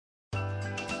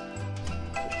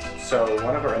So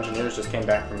one of our engineers just came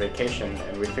back from vacation,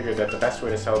 and we figured that the best way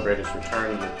to celebrate his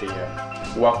return would be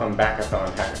a Welcome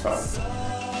Back-a-Thon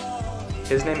hackathon.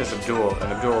 His name is Abdul,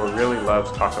 and Abdul really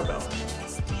loves Taco Bell.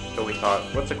 So we thought,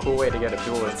 what's a cool way to get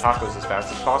Abdul his tacos as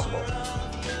fast as possible?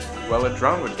 Well, a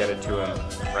drone would get it to him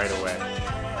right away.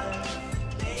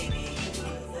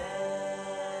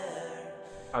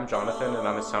 I'm Jonathan, and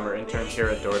I'm a summer intern here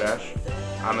at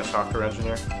DoorDash. I'm a software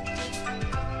engineer.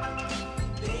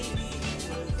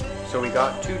 So we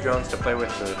got 2 drones to play with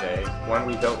for the day. One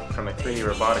we built from a 3D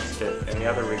robotics kit, and the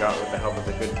other we got with the help of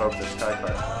the good folks at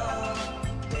Skycraft.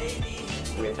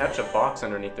 We attached a box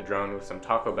underneath the drone with some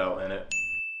Taco Bell in it,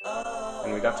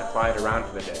 and we got to fly it around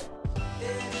for the day.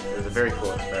 It was a very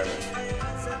cool experiment.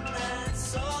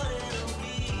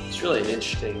 It's really an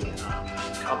interesting,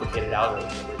 complicated algorithm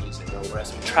that we're using. We're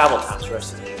estimating travel times, we're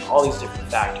estimating all these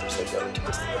different factors that go into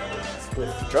this delivery.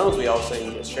 With drones, we always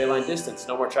say a straight line distance,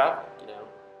 no more traffic.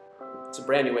 It's a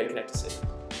brand new way to connect a city.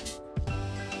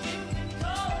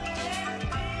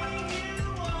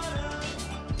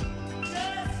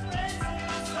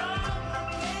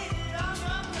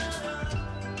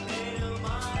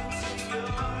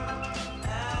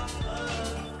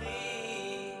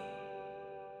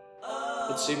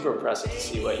 It's super impressive to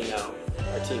see what,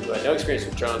 our team who had no experience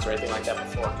with drones or anything like that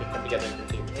before could come together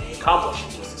and accomplish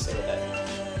in just a single day.